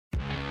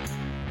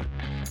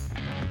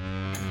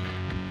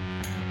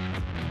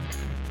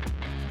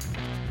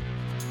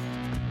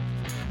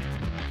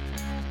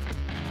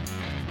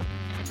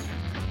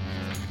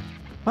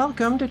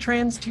Welcome to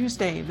Trans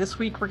Tuesday. This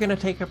week we're going to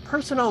take a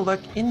personal look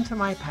into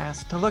my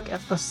past to look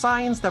at the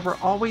signs that were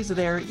always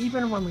there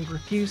even when we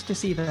refused to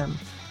see them.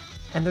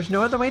 And there's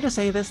no other way to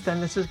say this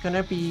than this is going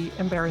to be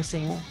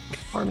embarrassing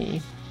for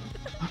me.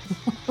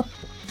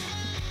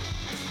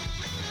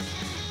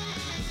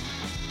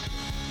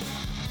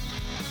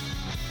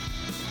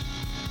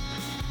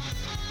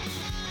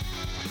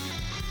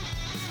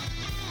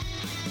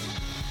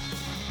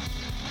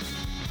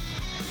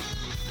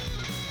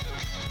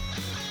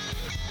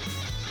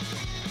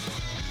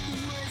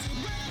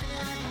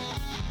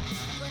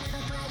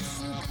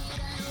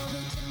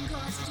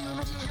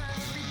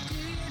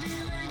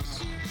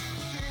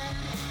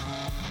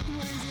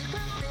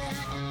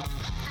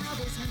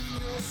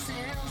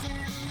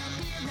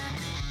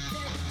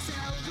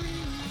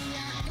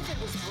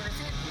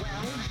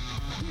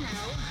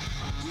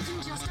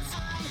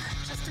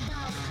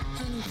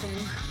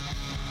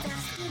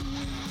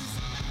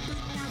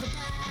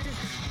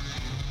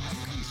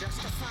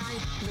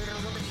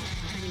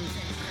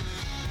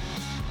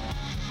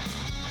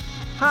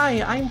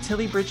 Hi, I'm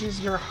Tilly Bridges,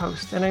 your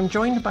host, and I'm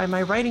joined by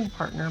my writing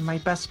partner, my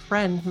best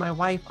friend, my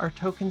wife, our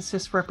token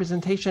cis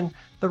representation,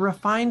 the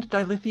refined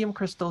dilithium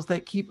crystals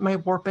that keep my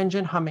warp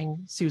engine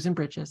humming, Susan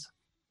Bridges.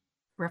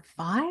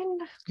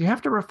 Refined? You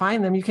have to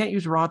refine them. You can't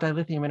use raw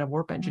dilithium in a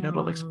warp engine.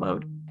 It'll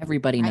explode.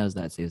 Everybody knows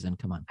that, Susan.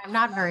 Come on. I'm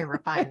not very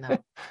refined, though.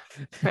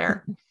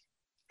 Fair.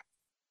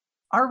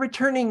 Our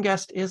returning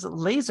guest is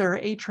Laser,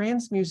 a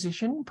trans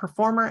musician,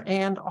 performer,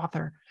 and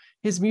author.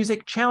 His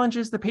music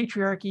challenges the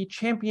patriarchy,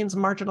 champions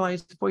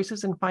marginalized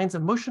voices, and finds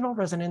emotional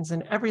resonance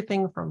in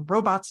everything from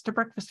robots to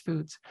breakfast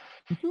foods.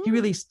 Mm-hmm. He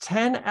released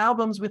 10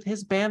 albums with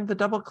his band, The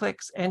Double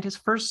Clicks, and his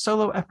first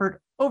solo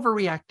effort,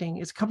 Overreacting,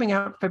 is coming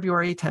out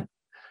February 10th.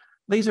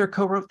 Laser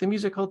co-wrote the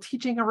musical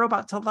Teaching a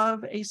Robot to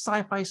Love, a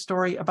sci-fi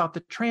story about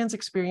the trans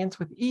experience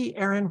with E.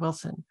 Aaron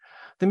Wilson.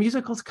 The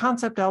musical's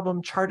concept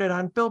album charted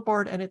on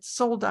Billboard, and its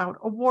sold-out,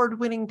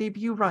 award-winning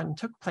debut run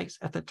took place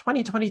at the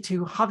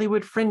 2022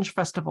 Hollywood Fringe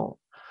Festival.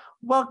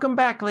 Welcome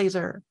back,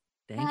 Laser.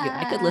 Thank you.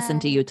 I could listen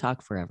to you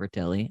talk forever,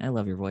 Tilly. I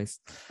love your voice.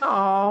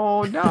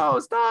 Oh, no,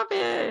 stop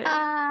it.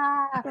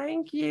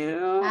 Thank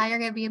you. Now you're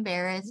going to be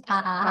embarrassed.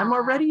 I'm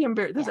already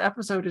embarrassed. This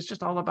episode is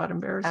just all about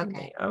embarrassing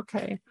me.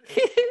 Okay.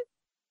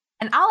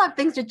 And I'll have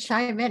things to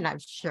chime in, I'm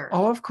sure.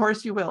 Oh, of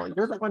course you will.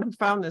 You're the one who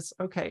found this.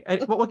 Okay.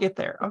 We'll get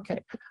there.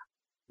 Okay.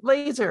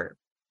 Laser,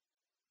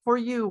 for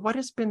you, what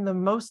has been the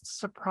most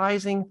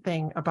surprising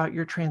thing about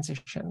your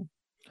transition?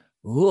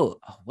 Ooh,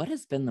 what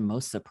has been the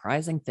most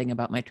surprising thing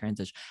about my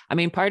transition? I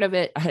mean, part of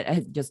it,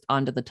 I just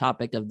onto the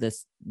topic of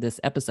this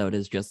episode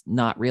is just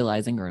not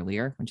realizing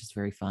earlier, which is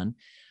very fun.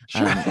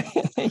 Sure.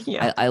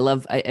 Yeah. I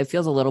love, it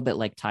feels a little bit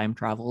like time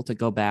travel to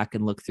go back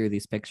and look through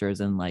these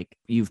pictures and like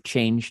you've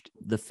changed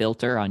the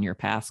filter on your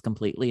past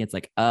completely. It's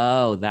like,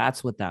 oh,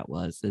 that's what that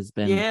was. It's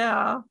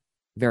been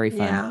very fun.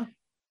 Yeah.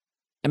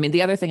 I mean,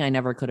 the other thing I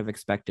never could have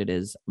expected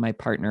is my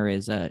partner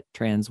is a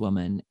trans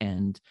woman,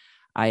 and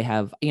I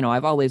have,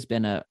 I've always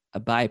been a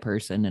bi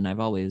person, and I've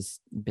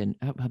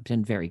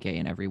been very gay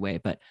in every way,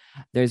 but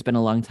there's been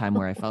a long time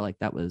where I felt like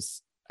that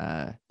was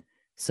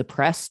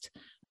suppressed.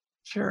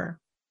 Sure.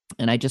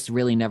 And I just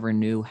really never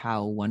knew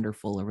how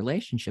wonderful a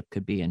relationship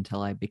could be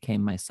until I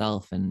became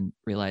myself and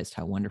realized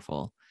how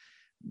wonderful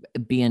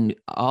being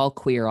all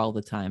queer all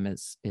the time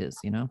is.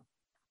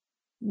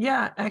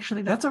 Yeah,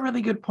 actually, that's a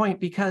really good point,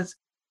 because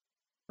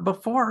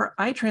before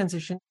I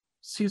transitioned,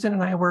 Susan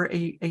and I were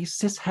a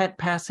cishet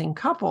passing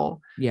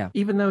couple. Yeah.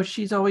 Even though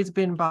she's always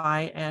been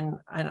bi, and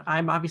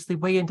I'm obviously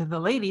way into the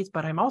ladies,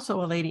 but I'm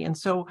also a lady. And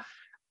so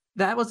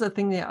that was the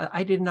thing that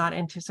I did not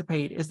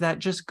anticipate, is that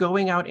just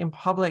going out in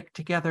public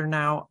together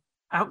now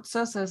outs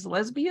us as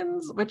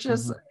lesbians, which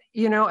is,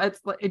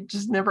 it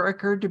just never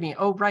occurred to me.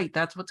 Oh, right.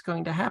 That's what's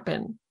going to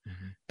happen.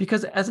 Mm-hmm.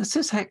 Because as a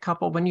cishet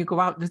couple, when you go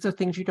out, these are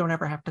things you don't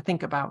ever have to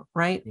think about.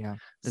 Right. Yeah.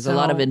 There's a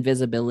lot of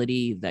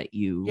invisibility that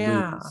you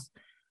lose.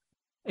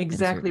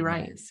 Exactly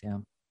right. Ways. Yeah.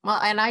 Well,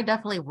 and I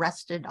definitely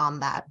rested on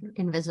that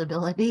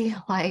invisibility.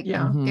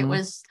 It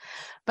was,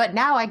 but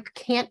now I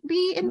can't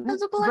be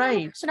invisible. Right.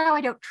 Anymore, so now I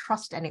don't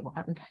trust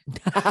anyone.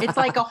 It's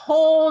like a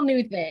whole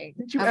new thing.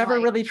 Did you ever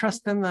really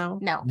trust them, though?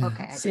 No.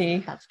 Okay. See,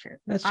 that's true.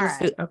 That's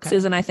just right. Okay.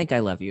 Susan, I think I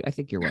love you. I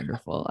think you're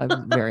wonderful.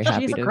 I'm very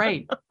happy. She's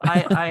great.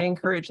 I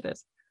encourage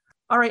this.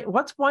 All right.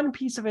 What's one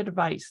piece of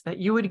advice that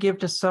you would give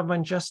to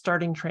someone just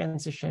starting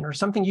transition, or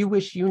something you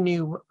wish you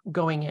knew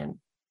going in?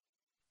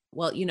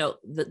 Well,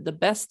 the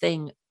best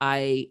thing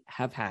I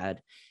have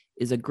had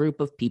is a group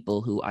of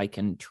people who I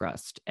can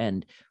trust.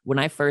 And when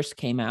I first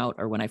came out,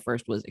 or when I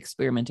first was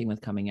experimenting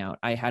with coming out,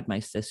 I had my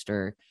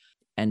sister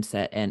and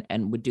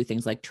would do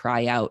things like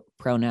try out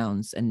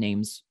pronouns and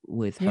names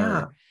with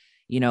her.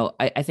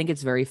 I think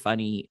it's very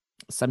funny.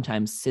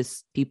 Sometimes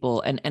cis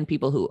people and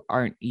people who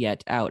aren't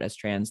yet out as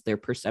trans, their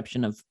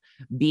perception of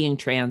being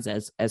trans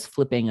as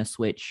flipping a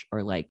switch,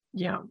 or like,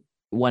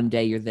 one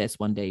day you're this,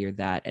 one day you're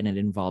that, and it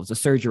involves a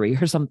surgery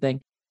or something.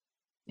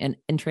 And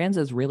trans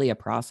is really a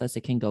process.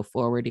 It can go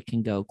forward. It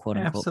can go quote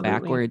unquote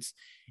backwards.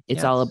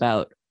 It's all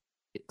about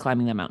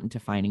climbing the mountain to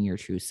finding your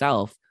true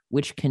self,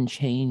 which can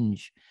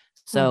change.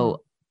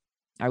 So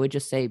I would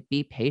just say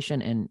be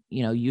patient, and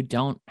you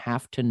don't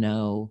have to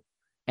know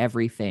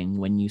everything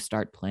when you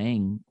start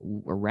playing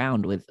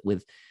around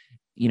with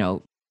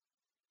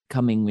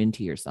coming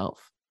into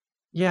yourself.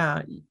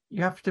 Yeah,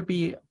 you have to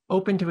be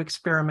open to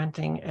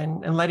experimenting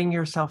and letting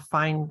yourself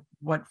find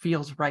what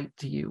feels right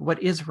to you,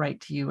 what is right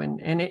to you.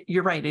 And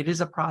you're right, it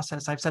is a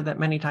process. I've said that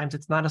many times.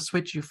 It's not a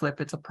switch you flip,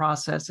 it's a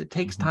process. It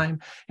takes time,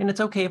 and it's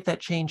okay if that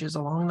changes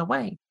along the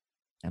way.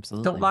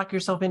 Absolutely. Don't lock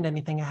yourself into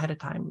anything ahead of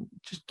time.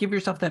 Just give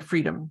yourself that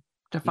freedom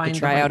to find.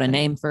 Try out a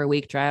name for a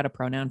week, try out a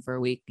pronoun for a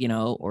week,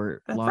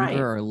 or That's longer right.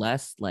 or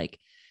less,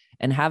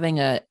 and having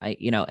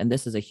and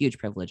this is a huge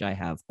privilege I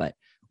have, but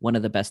one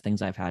of the best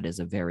things I've had is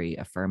a very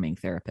affirming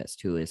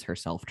therapist who is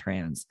herself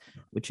trans,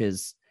 which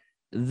is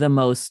the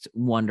most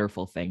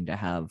wonderful thing to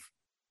have,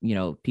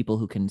 people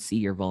who can see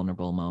your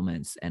vulnerable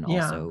moments and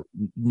also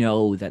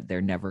know that they're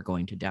never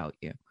going to doubt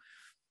you.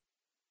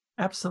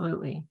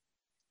 Absolutely.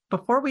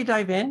 Before we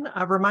dive in,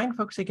 remind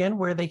folks again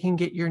where they can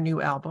get your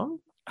new album.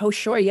 Oh,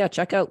 sure. Yeah.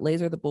 Check out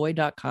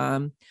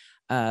lasertheboy.com.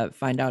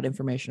 Find out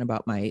information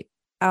about my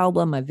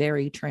album, my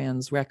very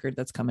trans record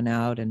that's coming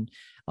out, and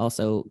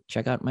also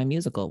check out my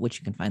musical, which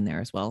you can find there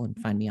as well, and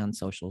find me on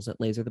socials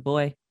at Laser the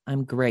Boy.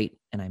 I'm great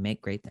and I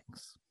make great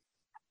things.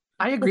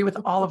 I agree with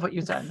all of what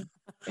you said.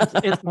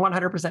 It's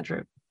 100%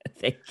 true.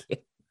 Thank you.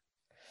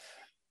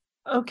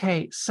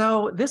 Okay,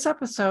 so this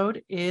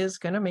episode is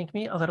going to make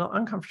me a little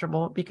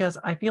uncomfortable because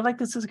I feel like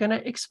this is going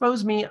to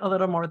expose me a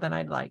little more than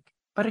I'd like.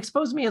 But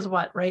expose me as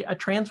what, right? A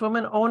trans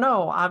woman? Oh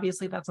no,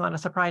 obviously that's not a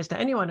surprise to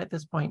anyone at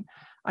this point.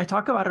 I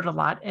talk about it a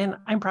lot, and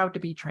I'm proud to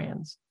be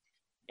trans.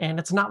 And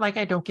it's not like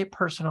I don't get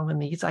personal in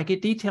these. I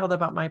get detailed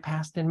about my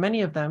past in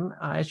many of them,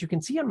 as you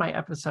can see in my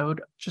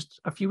episode just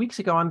a few weeks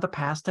ago on the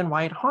past and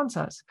why it haunts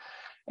us.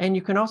 And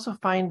you can also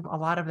find a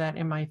lot of that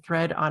in my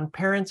thread on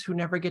parents who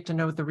never get to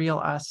know the real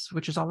us,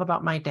 which is all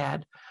about my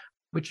dad,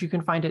 which you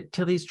can find at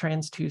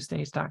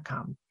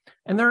tillystranstuesdays.com.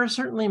 And there are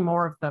certainly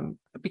more of them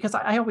because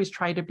I always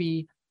try to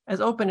be as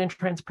open and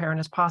transparent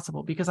as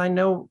possible because I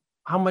know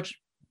how much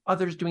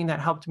others doing that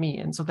helped me.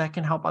 And so that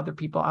can help other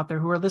people out there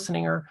who are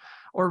listening or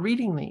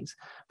reading these.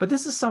 But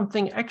this is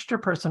something extra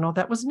personal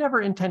that was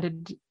never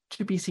intended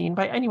to be seen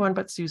by anyone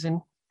but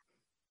Susan.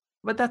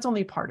 But that's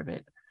only part of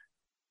it.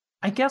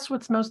 I guess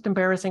what's most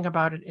embarrassing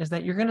about it is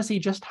that you're going to see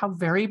just how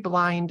very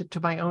blind to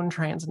my own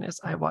transness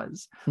I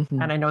was.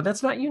 And I know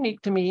that's not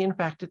unique to me. In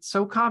fact, it's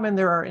so common.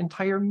 There are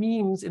entire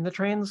memes in the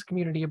trans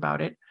community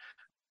about it.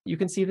 You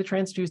can see the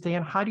Trans Tuesday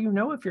and how do you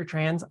know if you're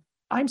trans?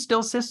 I'm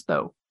still cis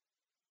though.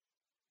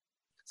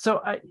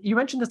 So you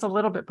mentioned this a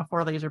little bit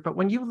before, Laser, but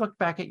when you look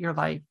back at your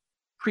life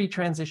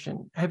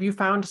pre-transition, have you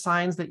found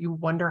signs that you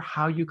wonder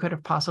how you could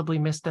have possibly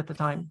missed at the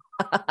time?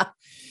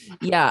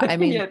 Yeah, I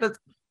mean, yeah,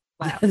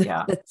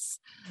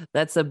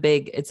 it's a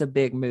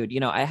big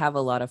mood. I have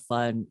a lot of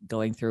fun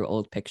going through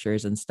old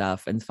pictures and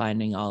stuff and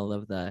finding all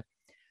of the,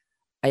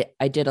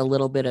 I did a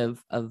little bit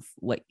of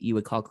what you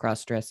would call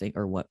cross-dressing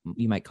or what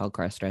you might call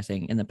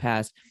cross-dressing in the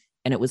past.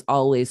 And it was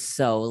always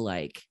so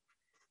like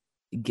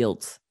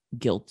guilt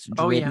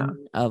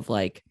driven of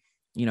like,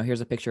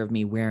 here's a picture of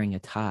me wearing a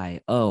tie.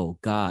 Oh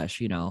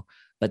gosh,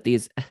 but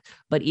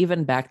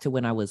even back to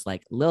when I was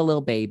like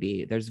little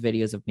baby, there's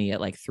videos of me at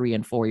like 3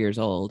 and 4 years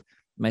old.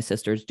 My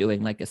sister's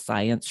doing like a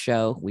science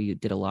show. We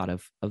did a lot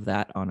of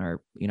that on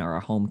our, our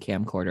home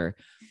camcorder.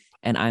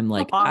 And I'm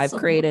like, awesome. I've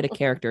created a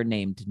character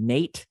named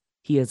Nate.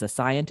 He is a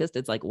scientist.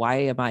 It's like, why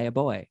am I a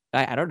boy?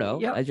 I don't know.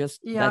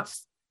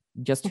 That's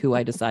just who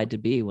I decide to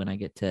be when I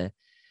get to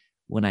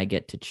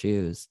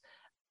choose.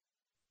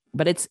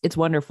 But it's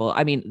wonderful.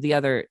 I mean, the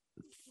other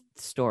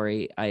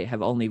story I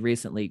have only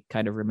recently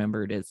kind of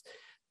remembered is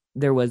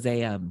there was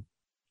a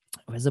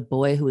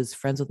boy who was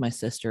friends with my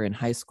sister in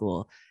high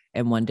school.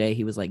 And one day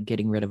he was like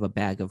getting rid of a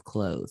bag of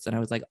clothes. And I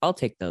was like, I'll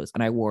take those.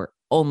 And I wore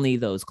only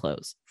those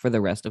clothes for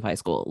the rest of high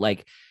school.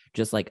 Like,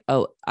 just like,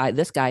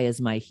 this guy is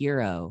my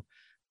hero.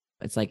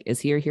 It's like, is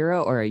he your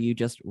hero? Or are you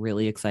just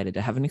really excited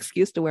to have an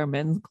excuse to wear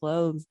men's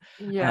clothes?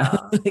 Yeah,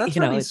 that's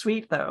really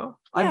sweet though.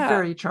 I'm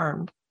very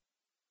charmed.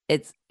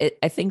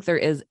 I think there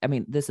is, I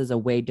mean, this is a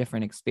way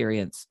different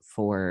experience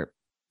for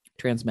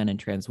trans men and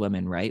trans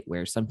women, right?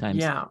 Where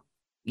sometimes,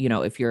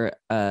 if you're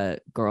a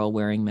girl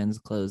wearing men's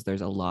clothes,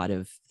 there's a lot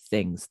of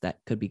things that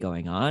could be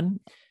going on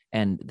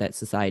and that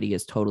society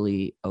is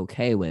totally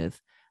okay with.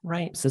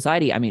 Right.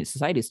 Society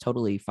is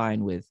totally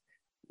fine with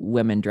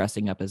women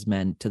dressing up as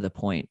men to a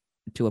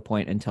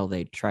point until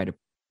they try to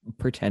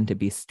pretend to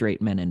be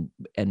straight men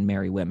and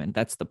marry women.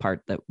 That's the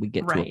part that we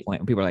get to a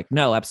point where people are like,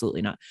 no,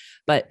 absolutely not.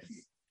 But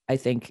I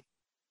think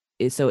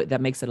so that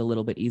makes it a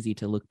little bit easy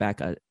to look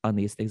back on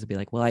these things and be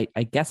like, well,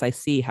 I guess I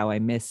see how I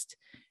missed,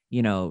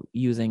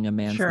 using a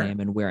man's name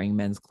and wearing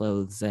men's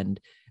clothes and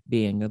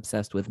being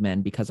obsessed with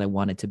men because I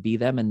wanted to be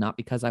them and not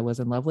because I was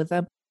in love with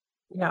them.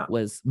 Yeah.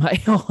 Was my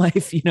whole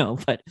life,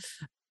 but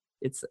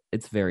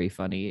it's very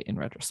funny in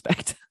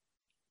retrospect.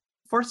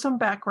 For some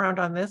background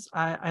on this,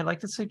 I like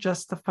to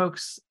suggest the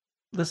folks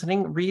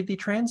listening read the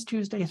Trans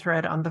Tuesday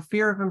thread on the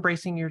fear of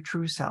embracing your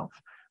true self,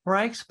 where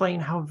I explain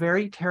how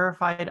very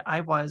terrified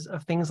I was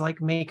of things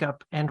like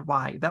makeup and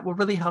why. That will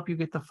really help you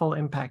get the full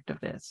impact of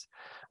this.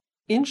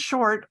 In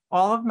short,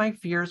 all of my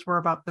fears were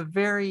about the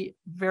very,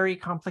 very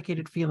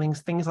complicated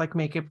feelings things like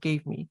makeup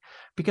gave me,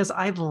 because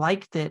I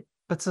liked it,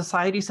 but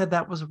society said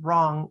that was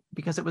wrong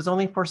because it was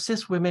only for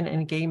cis women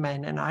and gay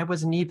men, and I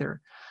was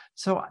neither.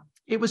 So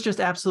it was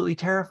just absolutely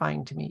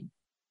terrifying to me.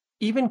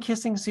 Even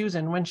kissing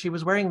Susan when she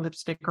was wearing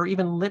lipstick or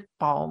even lip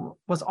balm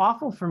was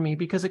awful for me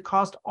because it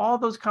caused all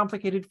those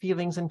complicated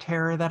feelings and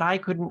terror that I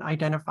couldn't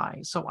identify.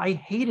 So I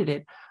hated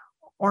it,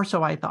 or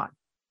so I thought.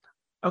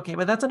 Okay,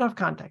 but that's enough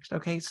context.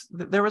 Okay, so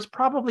there was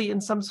probably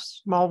in some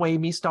small way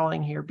me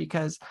stalling here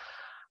because,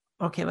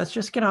 okay, let's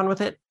just get on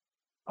with it.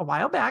 A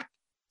while back,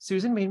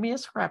 Susan made me a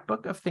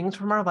scrapbook of things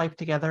from our life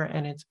together,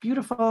 and it's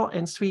beautiful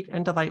and sweet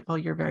and delightful.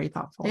 You're very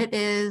thoughtful. It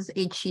is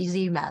a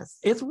cheesy mess.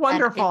 It's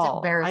wonderful. It's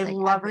embarrassing.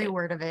 I love every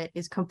word of it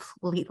is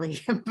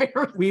completely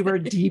embarrassing. We were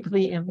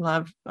deeply in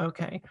love.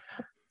 Okay,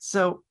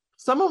 so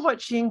some of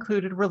what she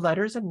included were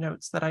letters and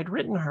notes that I'd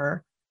written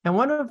her, and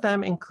one of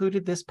them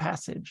included this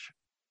passage.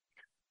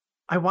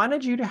 I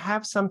wanted you to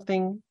have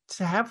something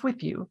to have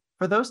with you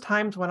for those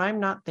times when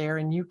I'm not there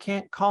and you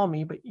can't call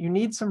me, but you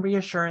need some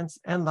reassurance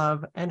and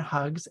love and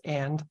hugs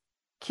and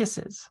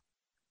kisses.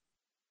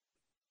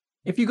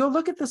 If you go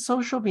look at the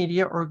social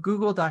media or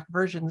Google Doc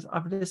versions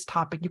of this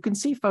topic, you can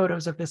see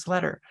photos of this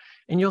letter,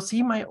 and you'll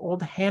see my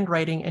old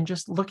handwriting, and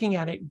just looking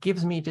at it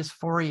gives me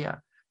dysphoria.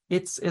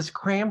 It's as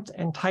cramped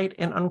and tight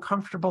and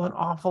uncomfortable and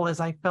awful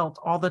as I felt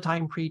all the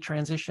time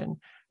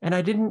pre-transition. And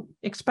I didn't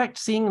expect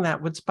seeing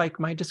that would spike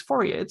my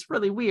dysphoria. It's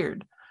really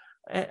weird.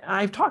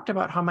 I've talked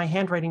about how my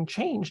handwriting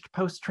changed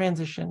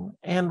post-transition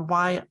and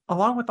why,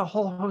 along with a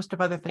whole host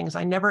of other things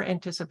I never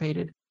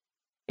anticipated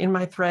in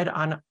my thread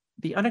on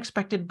the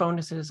unexpected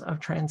bonuses of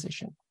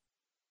transition.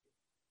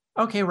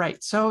 Okay,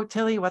 right. So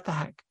Tilly, what the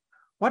heck?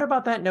 What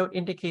about that note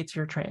indicates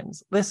you're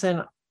trans?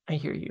 Listen, I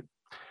hear you.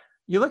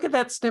 You look at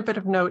that snippet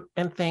of note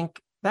and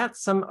think,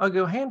 that's some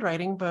ugly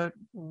handwriting, but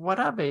what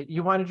of it?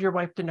 You wanted your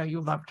wife to know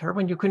you loved her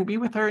when you couldn't be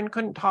with her and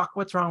couldn't talk.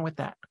 What's wrong with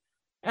that?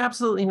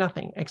 Absolutely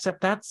nothing,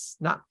 except that's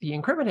not the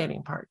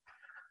incriminating part.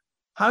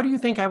 How do you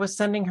think I was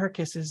sending her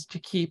kisses to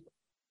keep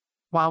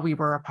while we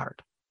were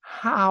apart?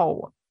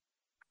 How?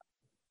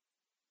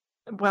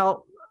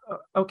 Well,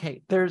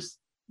 okay, there's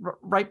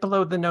right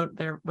below the note,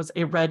 there was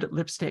a red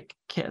lipstick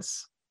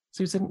kiss.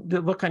 Susan,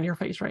 the look on your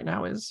face right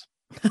now is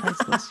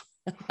priceless.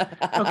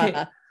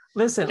 Okay.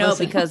 Listen.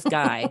 Because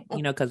guy,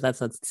 because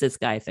that's a cis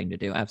guy thing to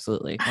do.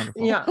 Absolutely.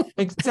 Wonderful. Yeah,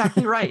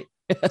 exactly right.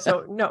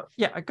 So no,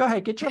 yeah, go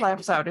ahead, get your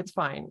laughs out. It's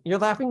fine. You're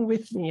laughing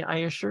with me, I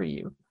assure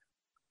you.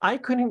 I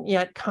couldn't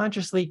yet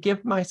consciously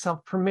give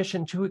myself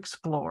permission to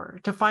explore,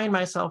 to find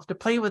myself, to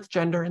play with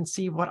gender and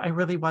see what I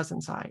really was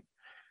inside.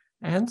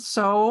 And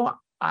so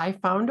I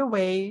found a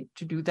way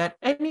to do that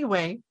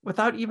anyway,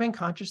 without even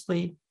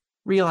consciously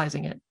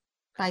realizing it.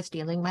 By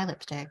stealing my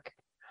lipstick.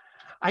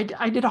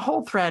 I did a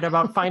whole thread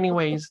about finding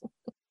ways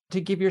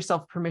to give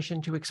yourself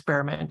permission to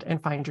experiment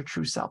and find your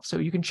true self. So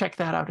you can check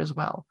that out as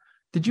well.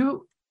 Did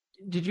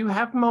you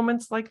have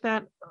moments like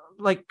that,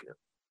 like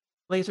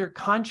Laser,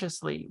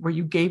 consciously, where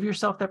you gave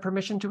yourself that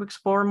permission to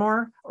explore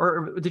more?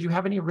 Or did you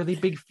have any really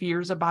big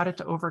fears about it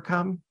to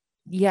overcome?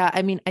 Yeah,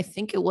 I mean, I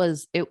think it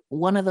was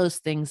one of those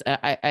things.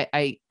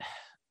 I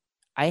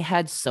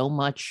had so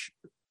much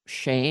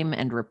shame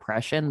and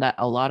repression that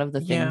a lot of the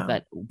things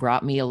that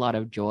brought me a lot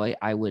of joy,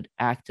 I would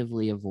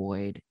actively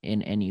avoid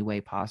in any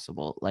way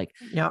possible. Like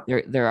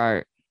there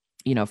are,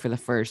 for the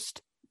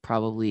first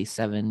probably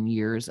 7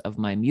 years of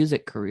my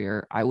music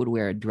career, I would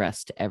wear a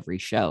dress to every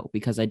show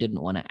because I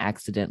didn't want to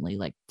accidentally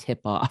like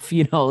tip off,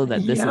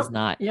 that this is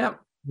not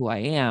who I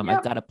am.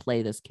 I've got to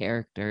play this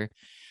character.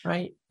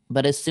 Right.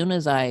 But as soon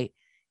as I,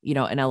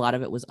 and a lot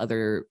of it was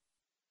other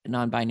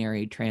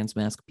non-binary trans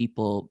masc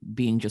people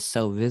being just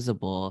so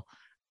visible.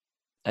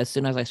 As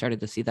soon as I started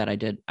to see that,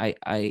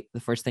 the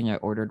first thing I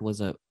ordered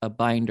was a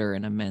binder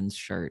and a men's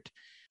shirt.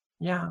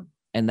 Yeah.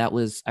 And that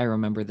was, I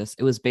remember this,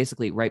 it was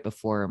basically right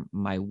before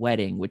my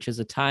wedding, which is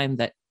a time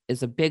that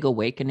is a big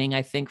awakening,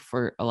 I think,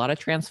 for a lot of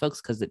trans folks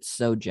because it's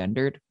so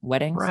gendered,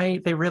 weddings.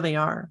 Right. They really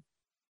are.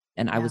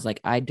 And I was like,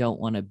 I don't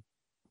want to,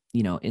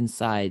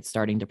 inside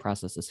starting to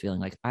process this feeling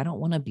like, I don't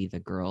want to be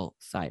the girl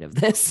side of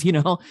this,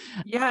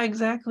 Yeah,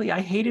 exactly. I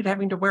hated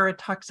having to wear a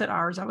tux at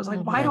ours. I was like,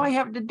 why do I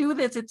have to do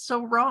this? It's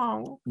so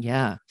wrong.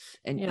 Yeah.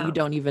 And you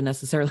don't even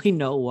necessarily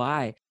know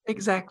why.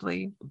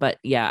 Exactly. But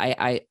yeah,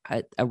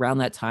 I around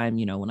that time,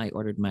 when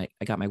I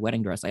got my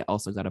wedding dress, I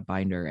also got a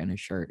binder and a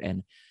shirt.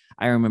 And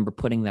I remember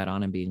putting that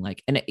on and being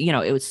like, and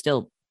it was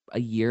still a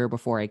year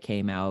before I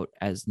came out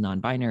as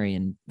non-binary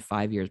and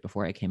 5 years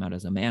before I came out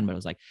as a man. But I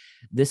was like,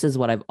 this is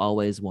what I've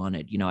always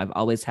wanted. I've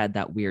always had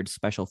that weird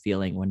special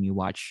feeling when you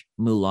watch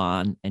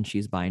Mulan and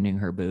she's binding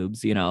her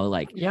boobs,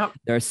 there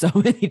are so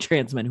many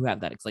trans men who have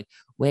that. It's like,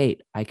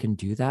 wait, I can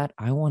do that.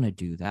 I want to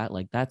do that.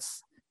 Like,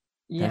 that's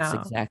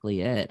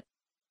exactly it.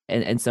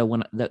 And so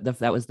when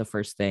that was the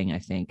first thing I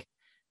think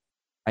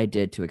I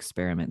did to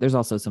experiment. There's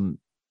also some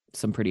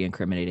some pretty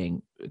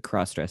incriminating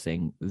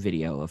cross-dressing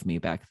video of me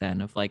back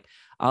then of like,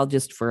 I'll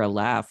just for a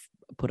laugh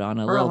put on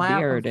a little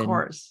beard and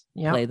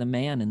play the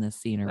man in this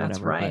scene or That's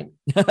whatever. Right.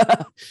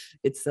 But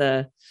it's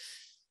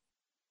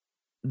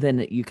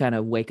then you kind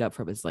of wake up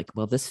from it's like,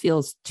 well, this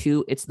feels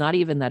too, it's not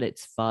even that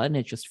it's fun.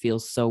 It just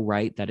feels so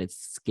right that it's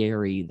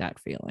scary, that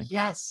feeling.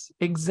 Yes,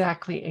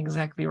 exactly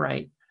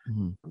right.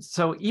 Mm-hmm.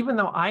 So even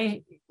though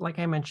like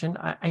I mentioned,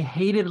 I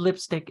hated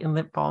lipstick and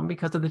lip balm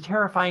because of the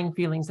terrifying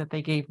feelings that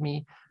they gave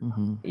me,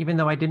 even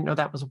though I didn't know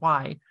that was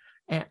why.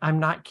 And I'm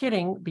not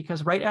kidding,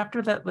 because right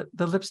after that,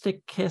 the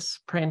lipstick kiss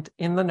print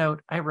in the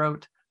note, I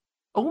wrote,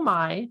 "Oh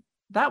my,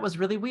 that was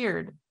really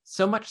weird.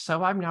 So much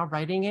so I'm now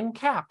writing in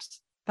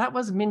caps. That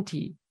was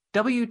minty.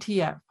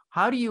 WTF.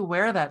 How do you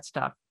wear that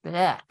stuff?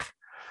 Blech."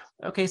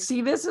 Okay,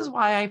 see, this is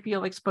why I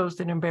feel exposed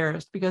and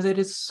embarrassed, because it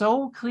is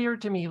so clear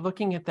to me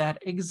looking at that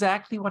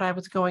exactly what I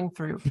was going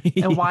through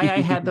and why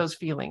I had those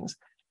feelings.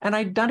 And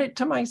I'd done it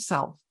to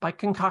myself by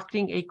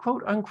concocting a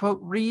quote unquote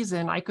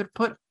reason I could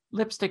put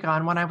lipstick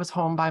on when I was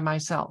home by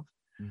myself.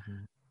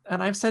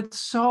 And I've said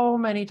so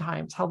many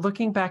times how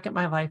looking back at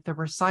my life, there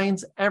were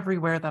signs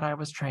everywhere that I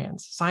was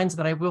trans, signs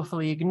that I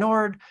willfully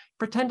ignored,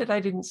 pretended I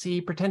didn't see,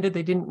 pretended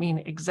they didn't mean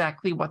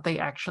exactly what they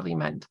actually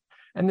meant.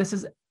 And this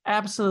is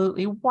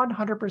absolutely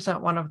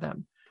 100% one of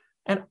them.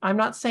 And I'm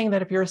not saying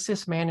that if you're a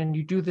cis man and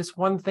you do this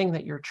one thing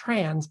that you're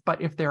trans,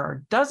 but if there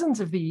are dozens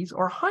of these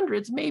or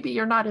hundreds, maybe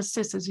you're not as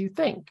cis as you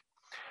think.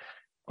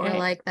 Or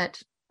like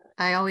that,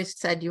 I always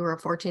said you were a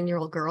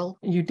 14-year-old girl.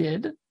 You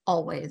did?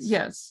 Always.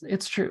 Yes,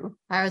 it's true.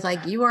 I was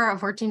like, you are a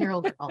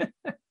 14-year-old girl.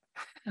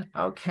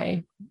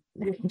 Okay.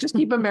 Just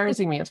keep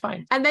embarrassing me. It's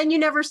fine. And then you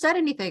never said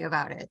anything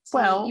about it. So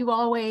well, you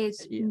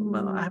always.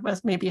 Well, I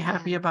was maybe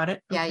happy about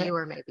it. Yeah, okay. You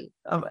were maybe.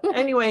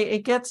 Anyway,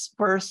 it gets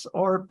worse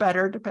or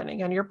better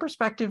depending on your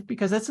perspective,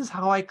 because this is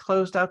how I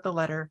closed out the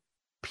letter.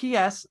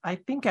 P.S. I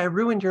think I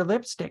ruined your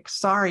lipstick.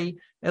 Sorry.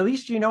 At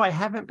least you know I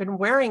haven't been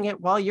wearing it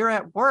while you're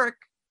at work.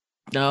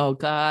 Oh,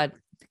 God.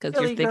 Because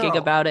you're thinking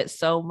about it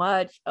so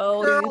much.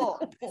 Oh, girl,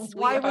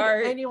 why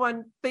would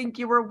anyone think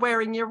you were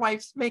wearing your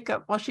wife's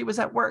makeup while she was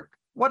at work?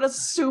 What a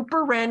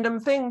super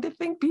random thing to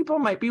think people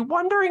might be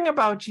wondering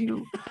about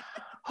you.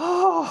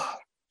 Oh,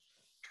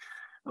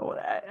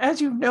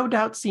 as you've no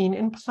doubt seen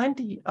in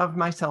plenty of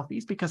my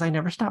selfies, because I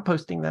never stop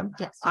posting them.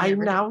 Yes, I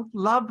now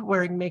love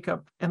wearing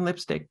makeup and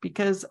lipstick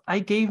because I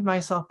gave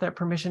myself that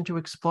permission to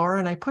explore,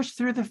 and I pushed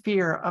through the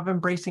fear of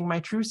embracing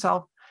my true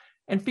self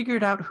and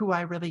figured out who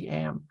I really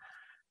am.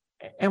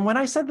 And when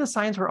I said the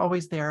signs were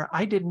always there,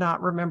 I did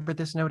not remember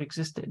this note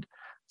existed.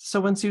 So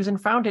when Susan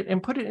found it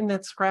and put it in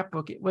that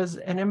scrapbook, it was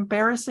an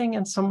embarrassing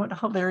and somewhat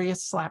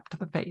hilarious slap to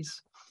the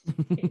face.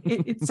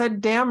 It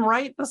said, damn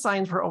right, the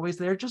signs were always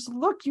there. Just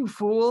look, you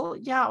fool.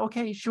 Yeah,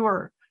 okay,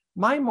 sure.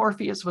 My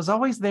Morpheus was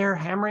always there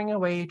hammering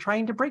away,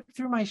 trying to break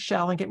through my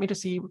shell and get me to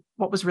see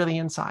what was really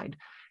inside.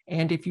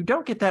 And if you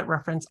don't get that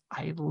reference,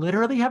 I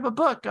literally have a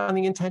book on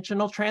the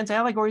intentional trans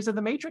allegories of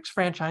the Matrix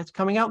franchise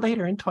coming out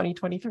later in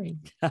 2023.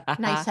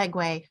 Nice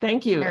segue.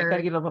 Thank you. Nerd. I got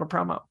to get a little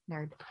promo.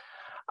 Nerd.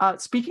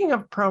 Speaking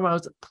of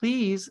promos,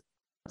 please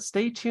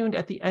stay tuned.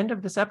 At the end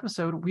of this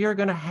episode, we are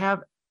going to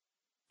have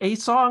a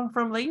song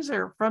from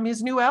Laser from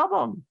his new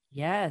album.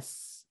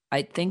 Yes.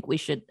 I think we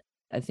should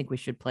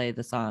play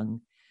the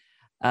song,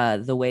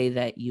 The Way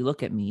That You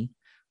Look at Me,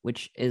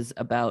 which is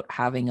about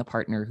having a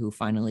partner who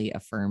finally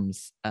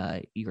affirms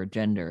your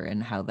gender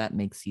and how that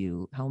makes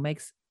you, how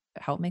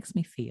it makes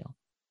me feel.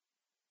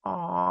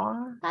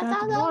 Aw,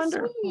 that's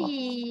wonderful.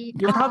 Sweet.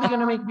 You're probably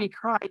going to make me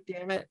cry,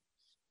 damn it.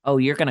 Oh,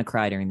 you're going to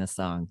cry during this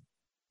song.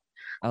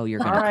 Oh, you're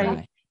going to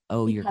cry.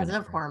 Oh, you're going to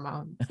because of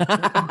hormones.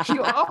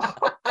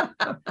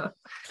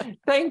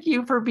 Thank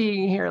you for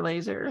being here,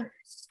 Laser.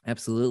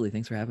 Absolutely.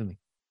 Thanks for having me.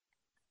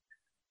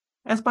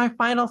 As my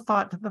final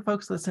thought to the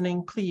folks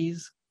listening,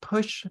 please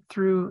push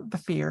through the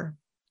fear.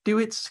 Do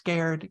it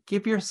scared.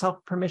 Give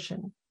yourself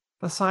permission.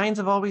 The signs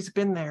have always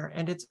been there,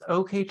 and it's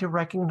okay to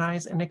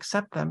recognize and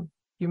accept them.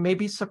 You may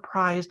be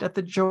surprised at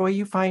the joy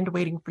you find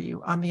waiting for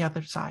you on the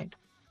other side.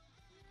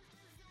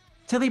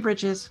 Tilly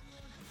Bridges,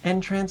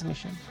 end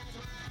transmission.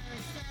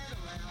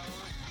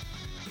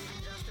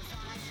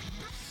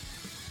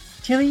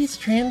 Tilly's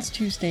Trans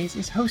Tuesdays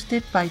is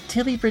hosted by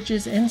Tilly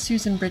Bridges and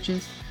Susan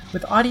Bridges,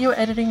 with audio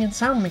editing and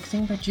sound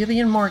mixing by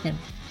Jillian Morgan.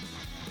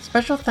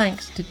 Special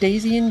thanks to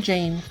Daisy and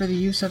Jane for the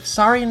use of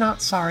Sorry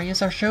Not Sorry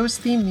as our show's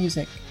theme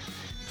music.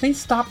 Please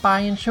stop by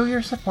and show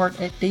your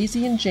support at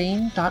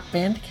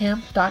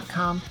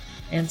daisyandjane.bandcamp.com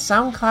and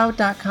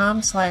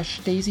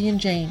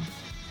soundcloud.com/daisyandjane.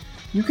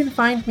 You can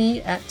find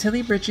me at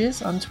Tilly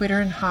Bridges on Twitter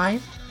and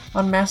Hive,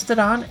 on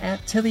Mastodon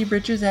at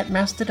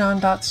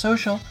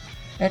tillybridges@mastodon.social,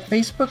 at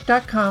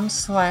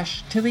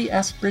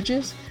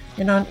facebook.com/TillySBridges,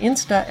 and on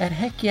Insta at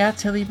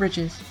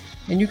HeckYeahTillyBridges.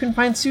 And you can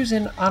find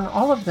Susan on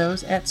all of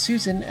those at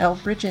Susan L.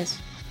 Bridges.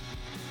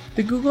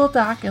 The Google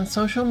Doc and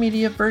social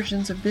media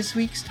versions of this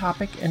week's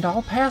topic and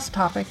all past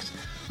topics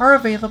are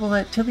available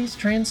at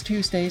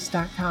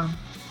TillysTransTuesdays.com.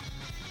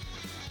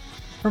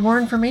 For more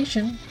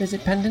information,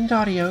 visit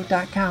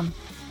pendantaudio.com.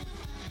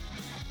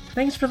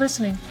 Thanks for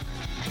listening.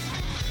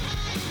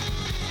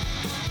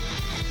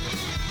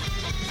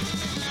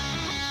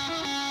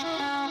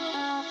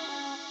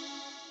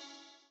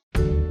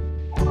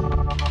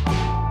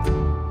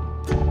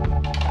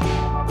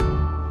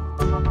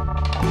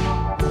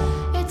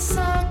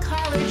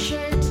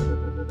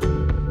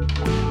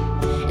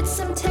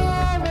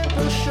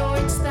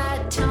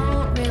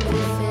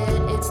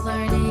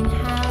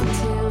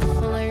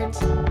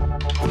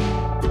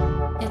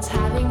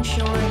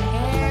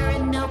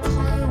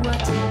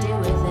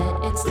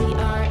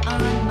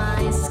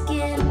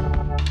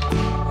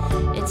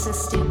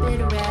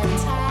 stupid red